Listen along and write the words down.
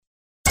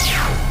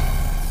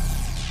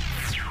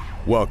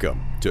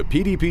Welcome to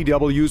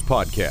PDPW's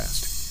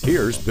podcast.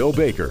 Here's Bill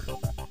Baker.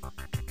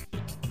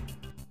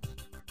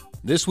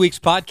 This week's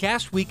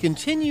podcast, we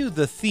continue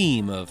the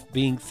theme of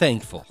being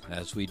thankful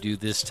as we do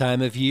this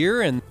time of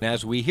year. And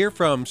as we hear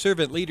from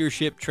servant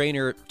leadership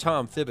trainer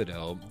Tom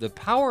Thibodeau, the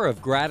power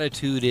of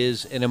gratitude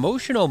is an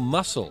emotional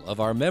muscle of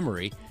our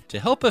memory to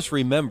help us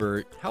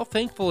remember how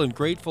thankful and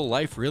grateful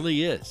life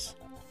really is.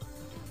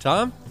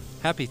 Tom,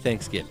 happy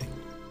Thanksgiving.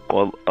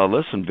 Well,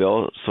 listen,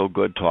 Bill, so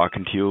good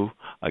talking to you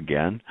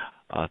again.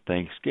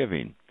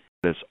 Thanksgiving.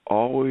 It's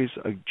always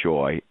a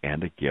joy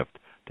and a gift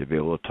to be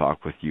able to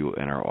talk with you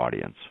and our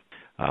audience.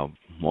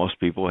 Most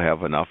people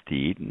have enough to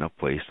eat and a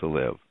place to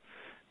live.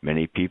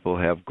 Many people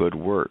have good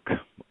work.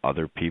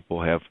 Other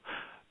people have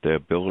the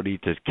ability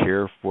to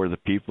care for the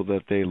people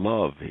that they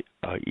love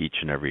each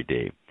and every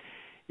day.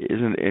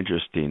 Isn't it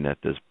interesting that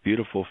this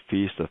beautiful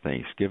feast of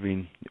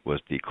Thanksgiving was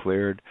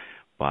declared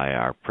by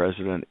our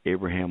President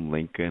Abraham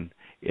Lincoln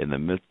in the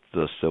midst of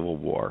the Civil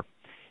War?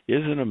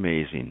 Isn't it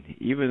amazing?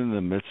 Even in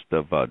the midst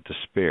of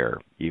despair,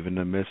 even in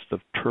the midst of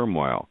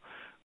turmoil,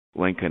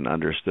 Lincoln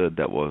understood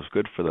that what was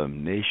good for the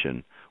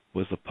nation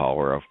was the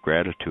power of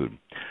gratitude.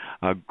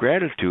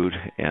 Gratitude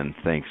and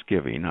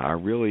Thanksgiving are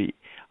really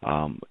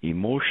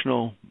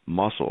emotional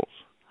muscles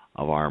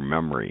of our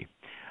memory.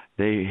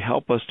 They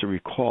help us to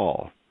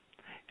recall,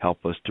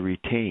 help us to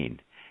retain,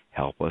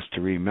 help us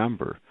to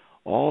remember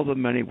all the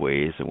many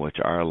ways in which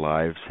our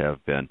lives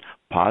have been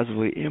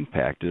positively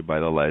impacted by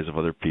the lives of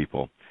other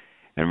people.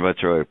 And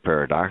what's really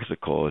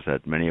paradoxical is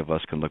that many of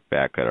us can look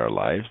back at our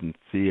lives and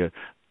see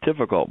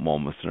difficult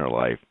moments in our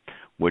life,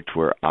 which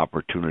were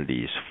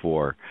opportunities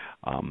for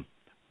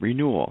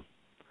renewal,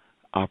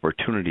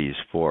 opportunities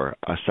for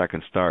a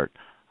second start,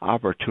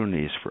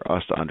 opportunities for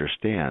us to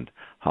understand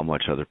how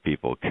much other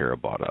people care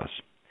about us.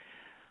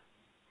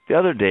 The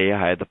other day,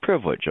 I had the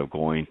privilege of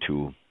going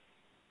to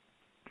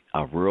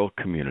a rural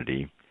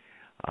community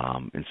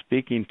and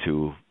speaking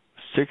to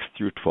 6th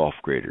through 12th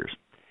graders.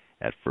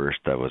 At first,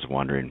 I was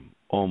wondering,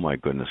 oh my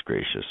goodness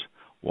gracious,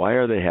 why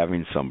are they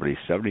having somebody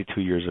 72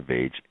 years of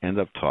age end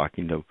up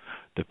talking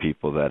to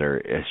people that are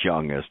as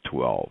young as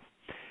 12?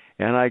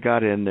 And I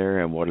got in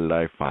there, and what did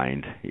I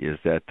find is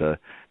that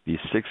these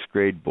 6th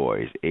grade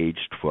boys,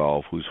 aged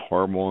 12, whose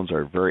hormones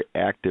are very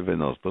active in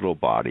those little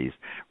bodies,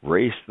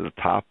 raced to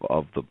the top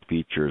of the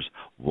bleachers,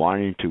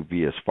 wanting to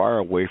be as far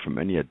away from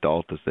any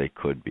adult as they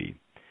could be.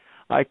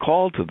 I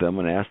called to them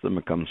and asked them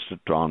to come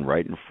sit down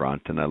right in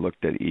front, and I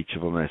looked at each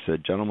of them and I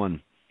said,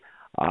 gentlemen,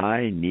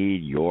 I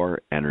need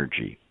your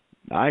energy.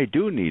 I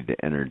do need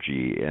the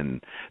energy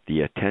and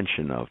the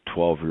attention of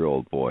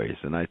 12-year-old boys.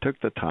 And I took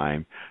the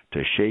time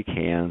to shake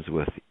hands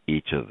with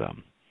each of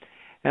them.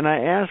 And I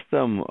asked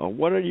them,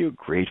 what are you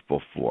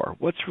grateful for?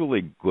 What's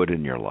really good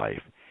in your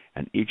life?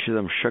 And each of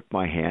them shook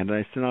my hand. And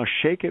I said, now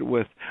shake it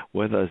with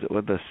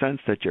a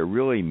sense that you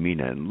really mean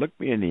it. And look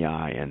me in the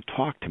eye and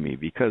talk to me,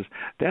 because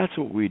that's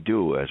what we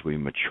do as we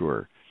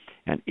mature.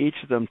 And each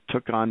of them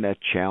took on that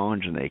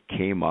challenge, and they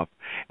came up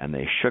and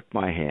they shook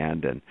my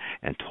hand and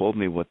told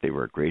me what they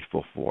were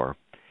grateful for.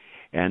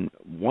 And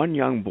one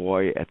young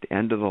boy at the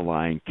end of the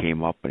line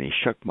came up and he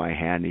shook my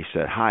hand. He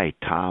said, hi,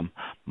 Tom,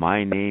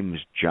 my name's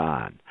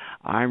John.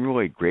 I'm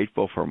really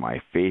grateful for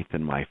my faith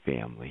and my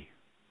family.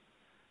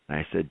 And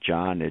I said,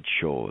 John, it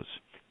shows.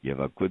 You have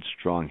a good,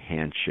 strong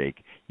handshake.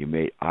 You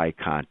made eye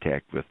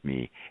contact with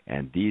me,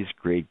 and these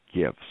great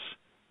gifts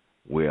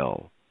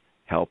will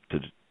help to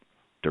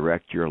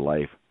direct your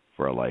life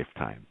for a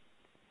lifetime.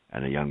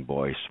 And the young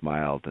boy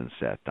smiled and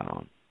sat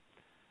down.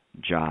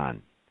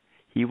 John,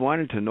 he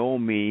wanted to know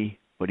me,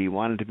 but he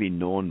wanted to be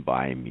known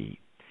by me.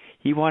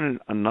 He wanted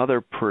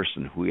another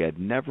person who he had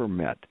never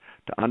met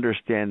to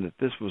understand that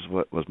this was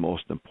what was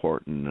most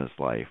important in his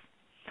life.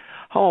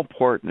 How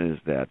important is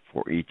that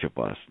for each of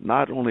us?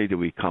 Not only do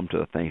we come to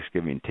the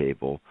Thanksgiving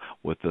table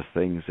with the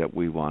things that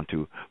we want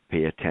to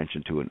pay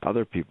attention to in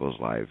other people's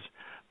lives,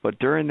 but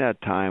during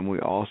that time, we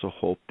also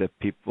hope that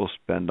people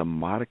spend a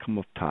modicum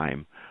of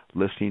time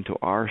listening to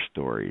our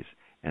stories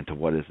and to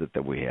what is it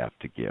that we have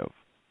to give.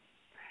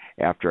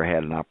 After I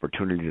had an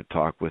opportunity to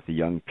talk with the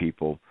young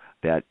people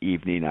that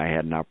evening, I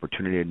had an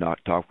opportunity to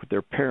talk with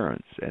their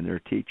parents and their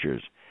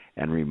teachers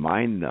and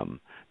remind them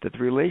that the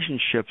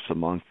relationships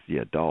amongst the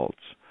adults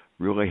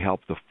really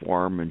help to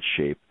form and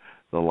shape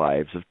the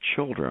lives of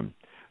children.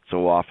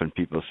 So often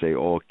people say,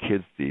 oh,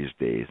 kids these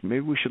days.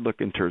 Maybe we should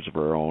look in terms of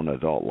our own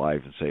adult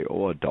life and say,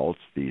 oh, adults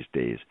these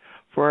days.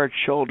 For our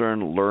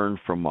children learn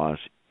from us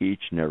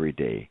each and every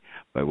day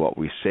by what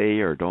we say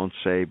or don't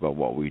say, by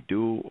what we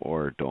do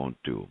or don't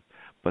do.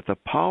 But the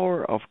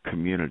power of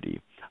community,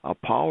 a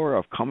power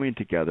of coming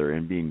together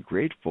and being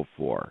grateful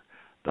for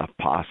the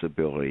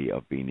possibility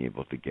of being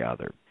able to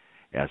gather.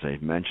 As I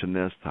mentioned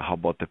this, how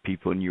about the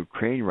people in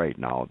Ukraine right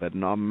now that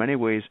in many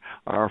ways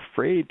are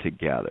afraid to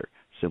gather,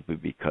 simply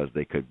because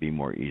they could be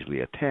more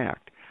easily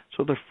attacked.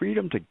 So the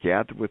freedom to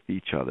gather with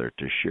each other,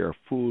 to share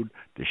food,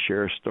 to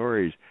share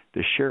stories,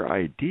 to share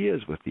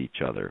ideas with each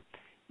other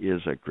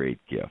is a great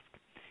gift.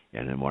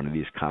 And in one of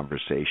these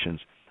conversations,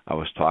 I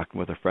was talking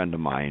with a friend of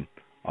mine,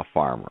 a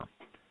farmer.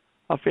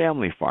 a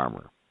family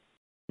farmer.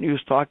 He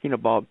was talking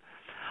about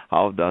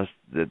how that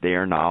they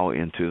are now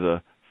into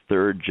the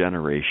third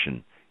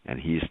generation, and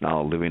he's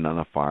now living on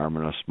a farm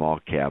in a small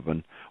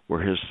cabin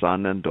where his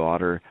son and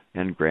daughter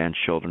and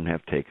grandchildren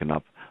have taken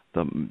up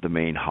the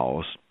main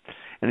house.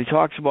 And he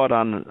talks about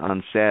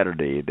on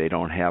Saturday they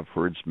don't have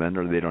herdsmen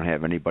or they don't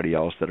have anybody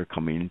else that are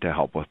coming to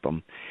help with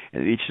them,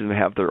 and each of them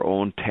have their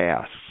own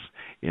tasks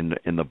in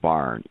the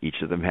barn.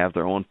 Each of them have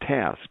their own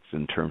tasks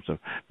in terms of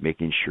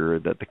making sure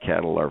that the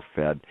cattle are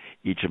fed.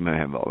 Each of them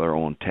have their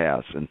own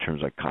tasks in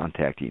terms of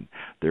contacting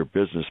their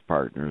business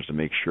partners to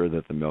make sure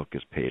that the milk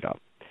is paid up.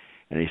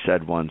 And he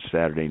said one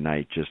Saturday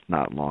night just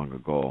not long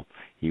ago,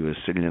 he was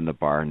sitting in the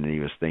barn and he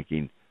was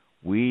thinking,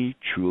 we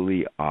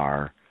truly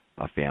are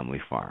a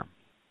family farm.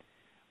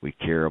 We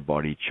care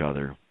about each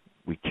other.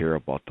 We care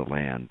about the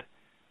land.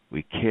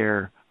 We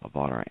care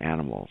about our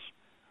animals.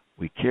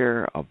 We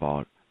care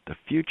about the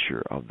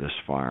future of this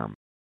farm,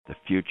 the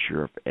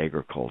future of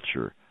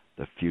agriculture,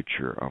 the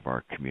future of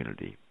our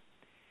community.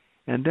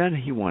 And then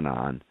he went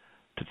on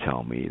to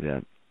tell me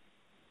that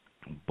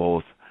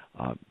both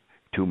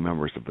two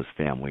members of his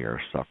family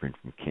are suffering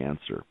from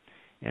cancer,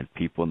 and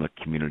people in the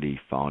community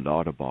found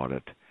out about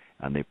it,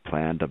 and they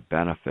planned to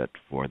benefit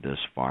for this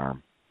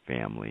farm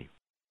family.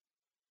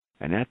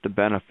 And at the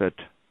benefit,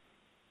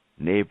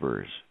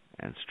 neighbors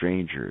and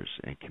strangers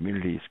and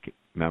community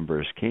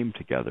members came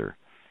together,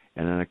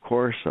 and in the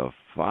course of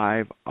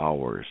 5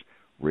 hours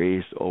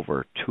raised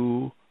over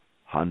 $200,000.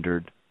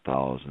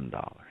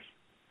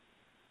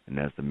 And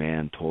as the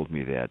man told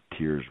me that,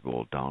 tears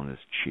rolled down his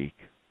cheek.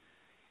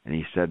 And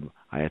he said,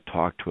 I had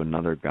talked to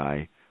another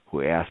guy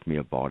who asked me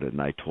about it,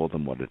 and I told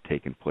him what had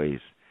taken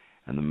place.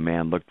 And the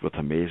man looked with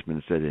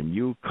amazement and said, and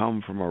you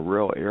come from a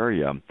rural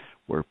area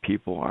where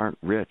people aren't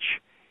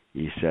rich.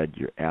 He said,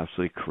 you're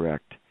absolutely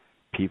correct.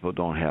 People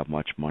don't have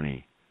much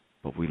money,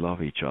 but we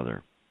love each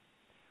other.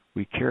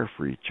 We care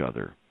for each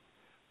other.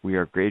 We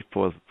are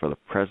grateful for the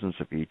presence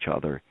of each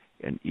other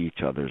in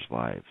each other's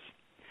lives.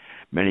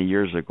 Many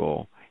years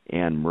ago,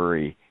 Anne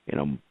Murray, in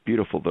a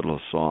beautiful little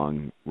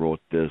song,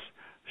 wrote this,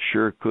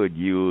 sure could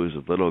use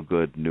a little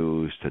good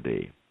news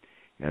today.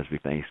 As we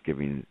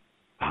Thanksgiving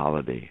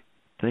holiday,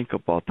 think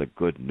about the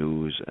good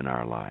news in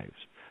our lives.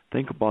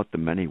 Think about the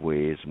many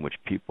ways in which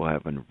people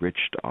have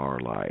enriched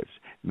our lives,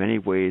 many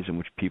ways in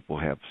which people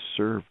have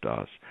served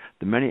us,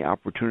 the many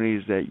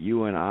opportunities that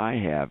you and I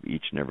have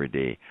each and every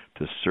day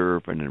to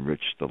serve and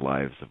enrich the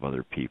lives of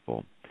other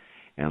people.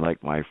 And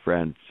like my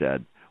friend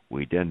said,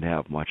 we didn't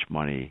have much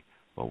money,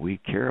 but we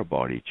care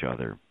about each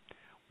other.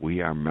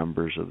 We are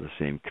members of the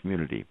same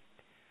community.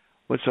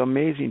 What's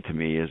amazing to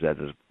me is that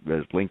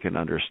as Lincoln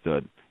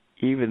understood,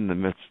 even in the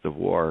midst of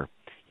war,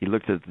 he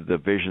looked at the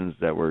divisions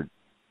that were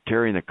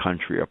tearing the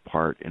country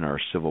apart in our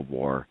Civil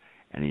War,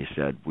 and he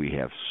said, we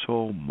have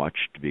so much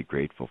to be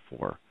grateful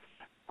for.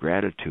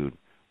 Gratitude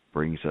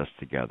brings us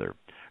together.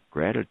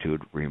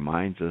 Gratitude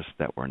reminds us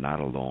that we're not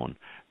alone.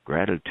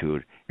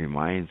 Gratitude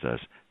reminds us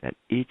that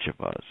each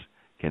of us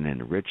can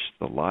enrich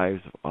the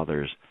lives of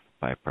others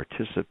by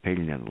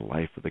participating in the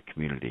life of the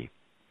community.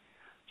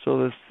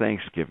 So this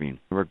Thanksgiving,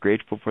 we're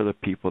grateful for the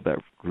people that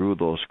grew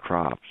those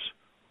crops,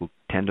 who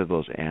tended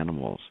those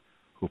animals,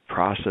 who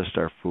processed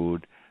our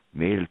food,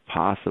 made it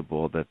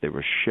possible that they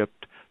were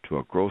shipped to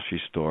a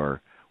grocery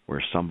store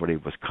where somebody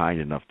was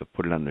kind enough to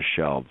put it on the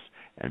shelves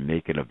and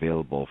make it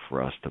available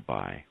for us to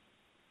buy.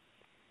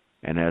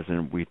 And as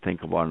we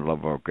think about and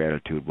love our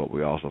gratitude, what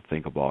we also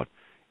think about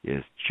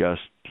is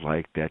just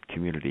like that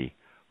community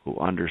who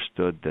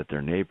understood that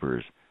their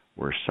neighbors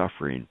were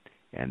suffering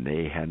and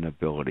they had an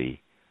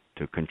ability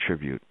to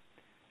contribute.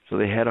 So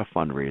they had a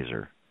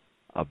fundraiser,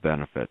 a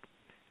benefit.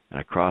 And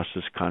across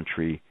this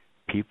country,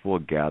 people will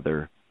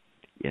gather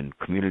in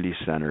community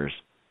centers,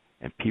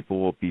 and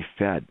people will be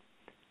fed.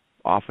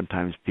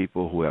 Oftentimes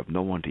people who have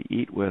no one to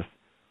eat with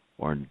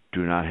or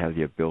do not have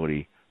the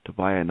ability to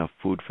buy enough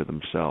food for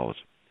themselves.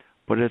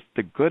 But it's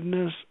the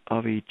goodness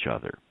of each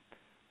other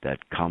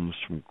that comes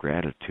from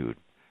gratitude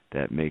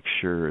that makes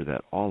sure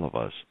that all of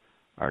us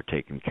are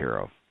taken care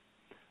of.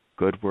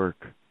 Good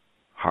work,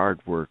 hard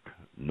work,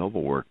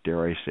 noble work,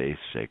 dare I say,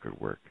 sacred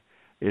work.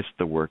 It's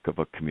the work of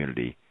a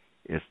community.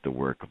 It's the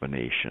work of a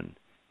nation.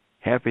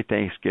 Happy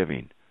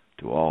Thanksgiving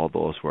to all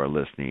those who are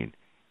listening.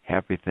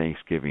 Happy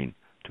Thanksgiving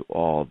to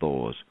all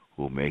those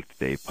who make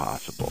the day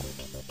possible.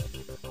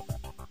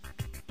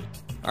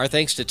 Our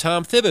thanks to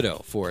Tom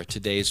Thibodeau for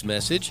today's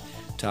message.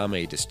 Tom,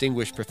 a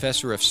distinguished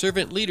professor of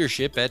servant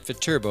leadership at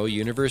Viterbo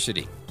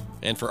University.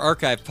 And for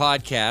archived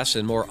podcasts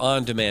and more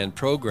on-demand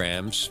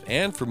programs,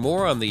 and for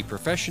more on the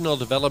professional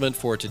development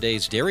for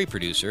today's dairy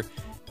producer,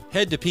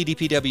 head to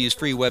PDPW's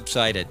free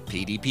website at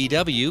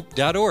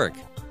pdpw.org.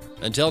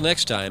 Until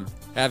next time,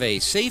 have a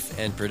safe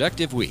and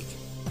productive week.